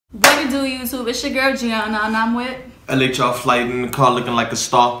do, YouTube? It's your girl Gianna, and I'm with I let y'all flight in the car looking like a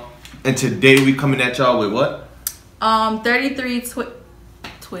star. And today we coming at y'all with what? 33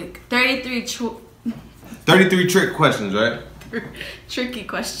 trick questions, right? Tricky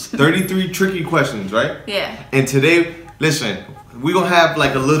questions. 33 tricky questions, right? Yeah. And today, listen, we gonna have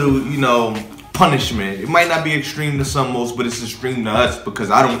like a little, punishment. It might not be extreme to some most, but it's extreme to us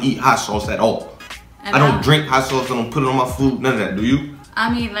because I don't eat hot sauce at all. And I don't drink hot sauce. I don't put it on my food. None of that. Do you?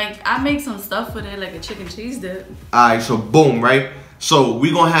 I mean, like, I make some stuff with it, like a chicken cheese dip. Alright, so boom, right? So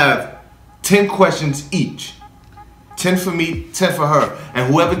we gonna have 10 questions each. 10 for me, 10 for her.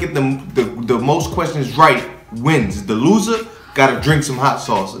 And whoever get the most questions right wins. The loser gotta drink some hot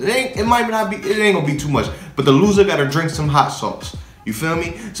sauce. It ain't gonna be too much, but the loser gotta drink some hot sauce. You feel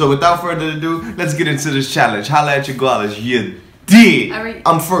me? So without further ado, let's get into this challenge. Holla at your girls. You did.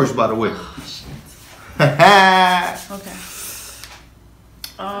 I'm first, by the way. Oh, shit. Okay.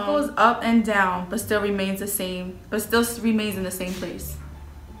 Goes up and down, but still remains the same. But still remains in the same place.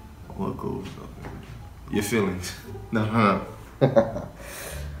 What goes up? Your feelings. No.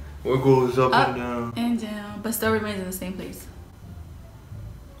 What goes up and down? And down, but still remains in the same place.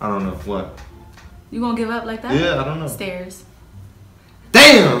 I don't know. What? You gonna give up like that? Yeah, I don't know. Stairs.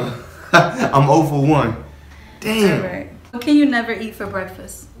 Damn! I'm 0 for 1. Damn. Alright. What can you never eat for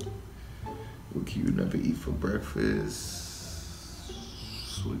breakfast? What can you never eat for breakfast?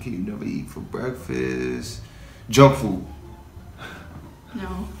 What can you never eat for breakfast? Junk food.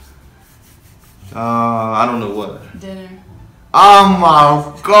 No. I don't know what. Dinner. Oh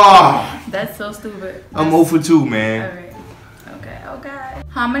my god! That's so stupid. I'm 0 for 2, man. Alright. Okay.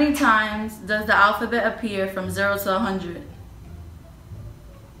 How many times does the alphabet appear from 0 to 100?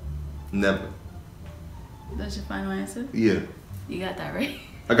 Never. That's your final answer? Yeah. You got that right.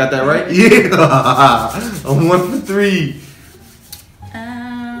 I got that right? Yeah. I'm 1 for 3.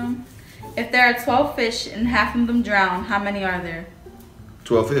 If there are 12 fish and half of them drown, how many are there?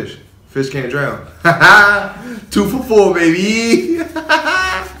 12 fish. Fish can't drown. 2 for 4, baby.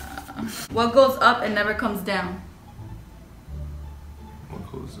 What goes up and never comes down? What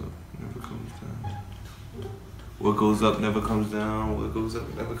goes up never comes down? What goes up never comes down? What goes up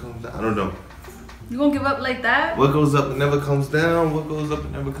never comes down? I don't know. You gonna give up like that? What goes up and never comes down? What goes up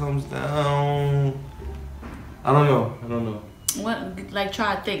and never comes down? I don't know. What? Like,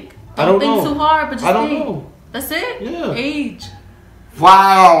 try to think. I don't think know. too hard, but just I don't think. know. That's it? Yeah. Age.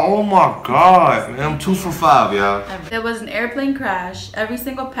 Wow. Oh my god. Man, I'm 2 for 5, y'all. There was an airplane crash. Every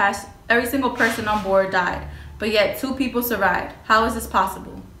single person on board died, but yet 2 people survived. How is this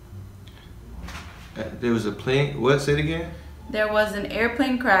possible? There was a plane. What? Say it again. There was an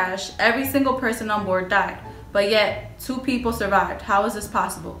airplane crash. Every single person on board died, but yet 2 people survived. How is this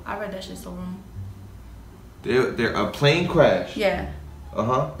possible? I read that shit so wrong. There a plane crash. Yeah.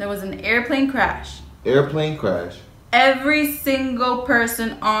 There was an airplane crash. Airplane crash. Every single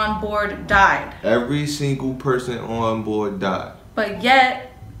person on board died. Every single person on board died. But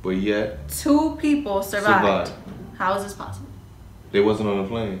yet 2 people survived. How is this possible? They wasn't on the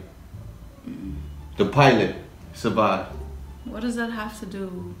plane. The pilot survived. What does that have to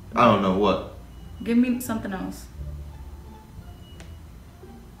do? I don't know what. Give me something else.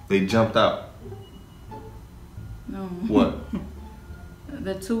 They jumped out. No. What?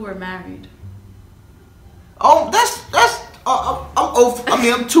 The 2 were married. Oh,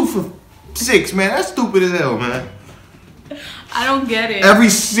 I'm 2 for 6, man. That's stupid as hell, man. I don't get it. Every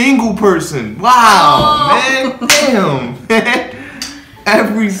single person. Wow, man. Damn, man.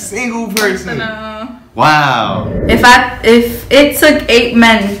 Every single person. Wow. If it took 8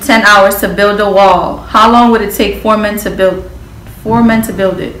 men 10 hours to build a wall, how long would it take 4 men to build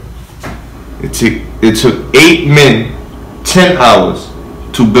it? It took 8 men 10 hours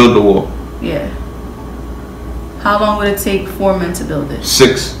to build the wall. Yeah. How long would it take 4 men to build it?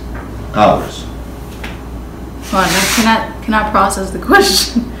 6 hours. Hold on, can I process the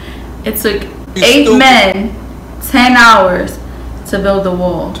question? It took 8 men 10 hours to build the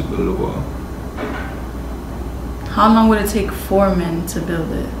wall. How long would it take 4 men to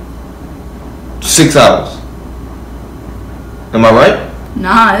build it? 6 hours. Am I right?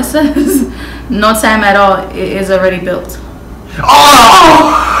 Nah, it says no time at all. It is already built.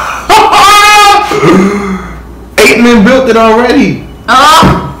 Oh! 8 men built it already.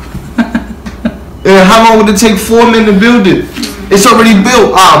 Oh! And how long would it take 4 men to build it? It's already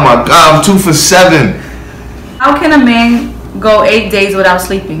built. Oh my god, I'm 2 for 7. How can a man go 8 days without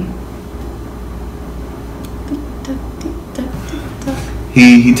sleeping?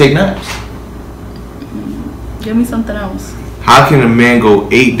 He take naps. Give me something else. How can a man go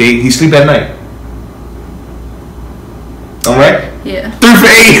 8 days? He sleep at night. All right. Yeah. 3 for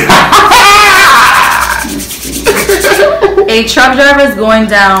 8. A truck driver is going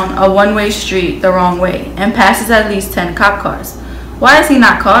down a one-way street the wrong way and passes at least 10 cop cars. Why is he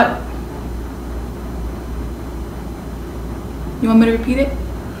not caught? You want me to repeat it?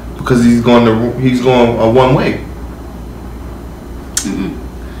 Because he's going a one way.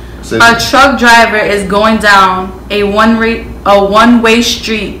 A truck driver is going down a one-way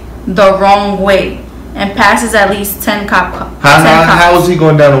street the wrong way and passes at least 10 cop cars. How is he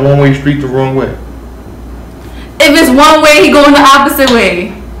going down a one-way street the wrong way? If it's one way, he going the opposite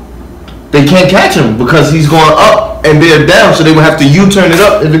way. They can't catch him because he's going up and they're down, so they would have to U-turn it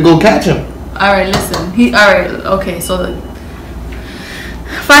up and to go catch him. All right, listen. Okay. So the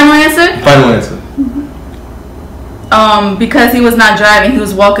final answer. Final answer. Because he was not driving, he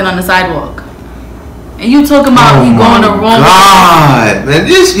was walking on the sidewalk. And you talking about he going the wrong way. God, man,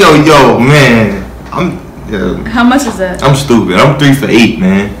 yo, man. How much is that? I'm stupid. I'm 3 for 8,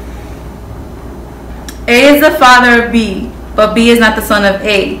 man. A is the father of B, but B is not the son of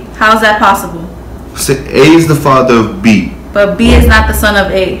A. How is that possible? So A is the father of B, but B is not the son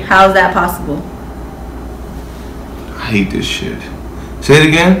of A. How is that possible? I hate this shit. Say it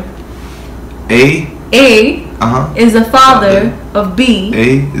again. A is the father of B.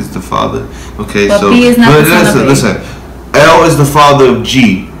 A is the father. Okay, but so B is not the son of A. Listen. L is the father of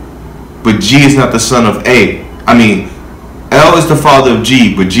G, but G is not the son of A. I mean, L is the father of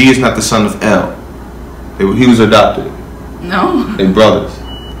G, but G is not the son of L. He was adopted. No. They brothers.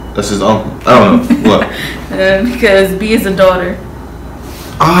 That's his uncle. I don't know. What? Because B is a daughter.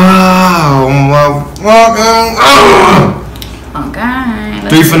 Oh my fucking. Okay.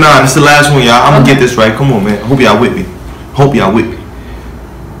 3 for 9. It's the last one, y'all. I'm gonna get this right. Come on, man. Hope y'all with me.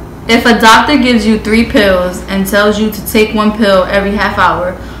 If a doctor gives you 3 pills and tells you to take 1 pill every half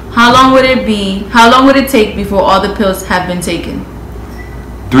hour, how long would it take before all the pills have been taken?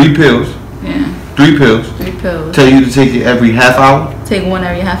 3 pills. Yeah. 3 pills. 3 pills. Tell you to take it every half hour. Take 1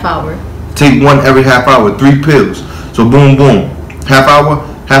 every half hour. Take 1 every half hour. 3 pills. So boom, boom. Half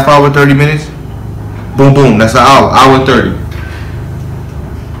hour, 30 minutes. Boom, boom. That's an hour. Hour 30.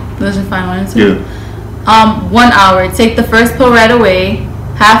 That's your final answer? Yeah. 1 hour. Take the first pill right away.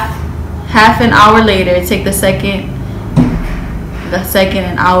 Half an hour later, take the second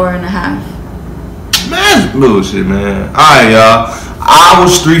an hour and a half. Man, that's bullshit, man. Alright, y'all. I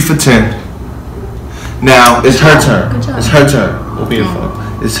was 3 for 10. Now it's her turn. Good job. It's her turn. We'll be in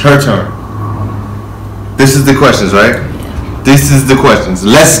fun. It's her turn. This is the questions, right? Yeah. This is the questions.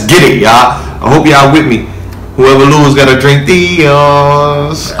 Let's get it, y'all. I hope y'all with me. Whoever loses gotta drink these.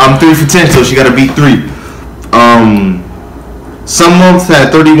 I'm 3 for 10, so she gotta beat 3. Some months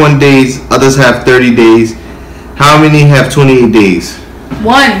have 31 days, others have 30 days. How many have 28 days?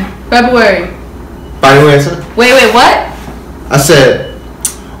 1 February. Final answer? Wait, what? I said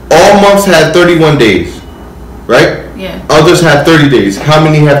all months have 31 days, right? Yeah. Others have 30 days. How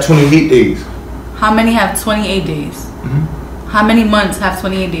many have 28 days? How many have 28 days? Mm-hmm. How many months have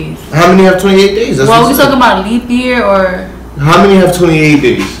 28 days? How many have 28 days? That's well, what we talking about leap year or? How many have 28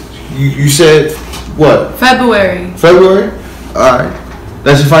 days? You said what? February. February? Alright.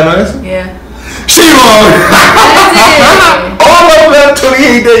 That's your final answer? Yeah. She won! All of them have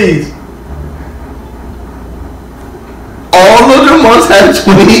 28 days. All of the months have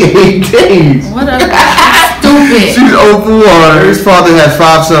 28 days. Whatever. Stupid. She's 0 for 1. His father had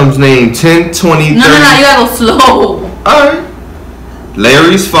 5 sons named 10, 20, 30. No, you gotta go slow. Alright.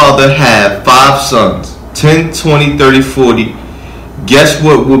 Larry's father had 5 sons. 10, 20, 30, 40. Guess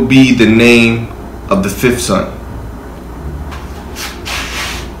what would be the name of the 5th son?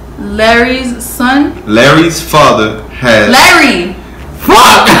 Larry's son? Larry's father had... Larry!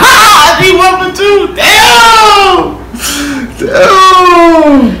 Fuck! He won for 2! Damn!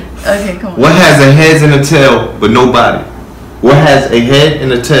 Damn! Okay, come on. What has a head and a tail but no body? What has a head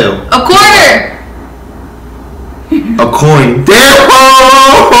and a tail? A quarter! A coin. Damn!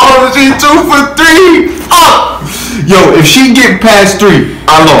 Oh, she's 2 for 3! Fuck! Yo, if she get past 3,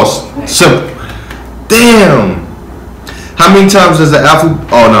 I lost. Simple. Damn! How many times does the alpha...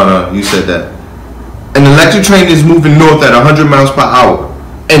 Oh, no, you said that. An electric train is moving north at 100 miles per hour.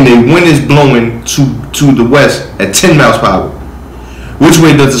 And the wind is blowing to the west at 10 miles per hour. Which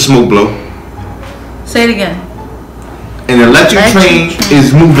way does the smoke blow? Say it again. An electric train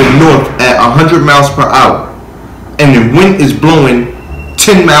is moving north at 100 miles per hour. And the wind is blowing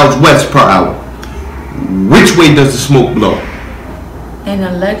 10 miles west per hour. Which way does the smoke blow? An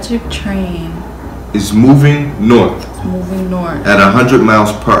electric train is moving north. At 100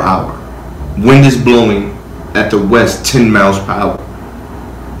 miles per hour. Wind is blowing at the west 10 miles per hour.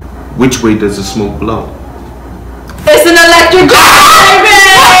 Which way does the smoke blow? It's an electric driving.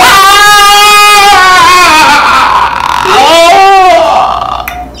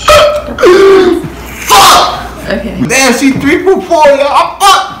 Fuck! Okay. Damn, she 3 for 4, y'all.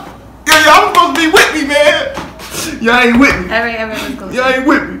 Fuck! Yo, y'all supposed to be with me, man. Y'all ain't with me. Alright, let's go. Y'all ain't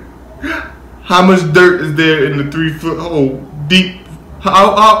with me. How much dirt is there in the 3-foot hole? Deep.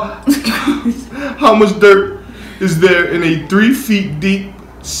 How much dirt is there in a 3 feet deep,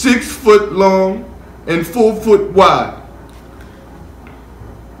 6 foot long, and 4 foot wide?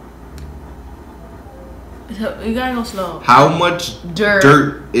 You gotta go slow. How much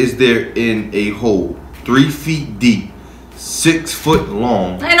dirt is there in a hole? 3 feet deep, 6 foot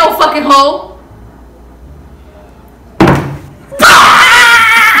long. Ain't no fucking hole.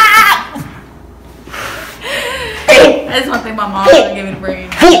 That's one thing my mom gonna give me the brain.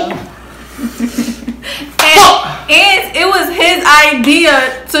 And it was his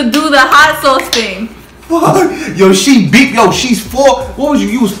idea to do the hot sauce thing. What? Yo, she beat. Yo, she's 4. What was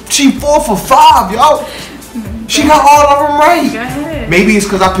you? She 4 for 5, yo. She got all of them right. Go ahead. Maybe it's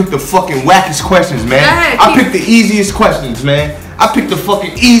because I picked the fucking wackest questions, man. Go ahead, I picked the easiest questions, man. I picked the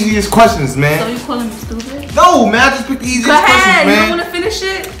fucking easiest questions, man. So you calling me stupid? No, man. I just picked the easiest Go ahead. questions, man. You don't want to finish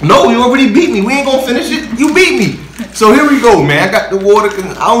it? No, you already beat me. We ain't gonna finish it. You beat me. So here we go, man. I got the water. Cause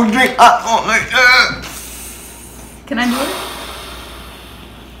I don't drink. Can I do it?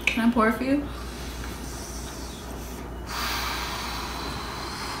 Can I pour it for you?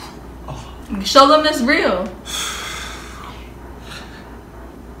 Show them it's real.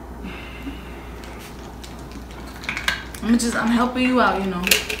 I'm helping you out, you know.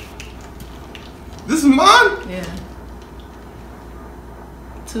 This is mine? Yeah.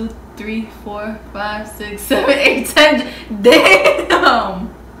 2, 3, 4, 5, 6, 7, 8, 10. Damn.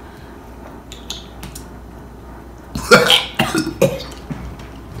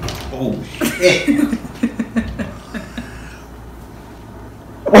 Oh shit.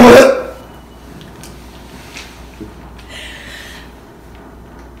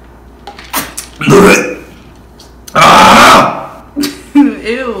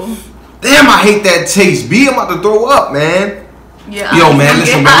 Ew. Damn, I hate that taste. B, I'm about to throw up, man. Yeah. Yo, man,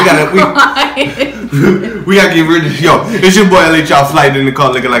 listen, man. We gotta get rid of. Yo, it's your boy LH y'all flight in the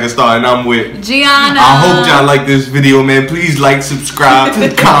car looking like a star, and I'm with Gianna. I hope y'all like this video, man. Please like, subscribe,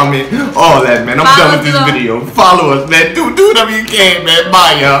 comment, all that, man. I'm done with this video. Follow us, man. Do whatever you can, man.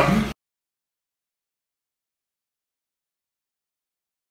 Bye, y'all.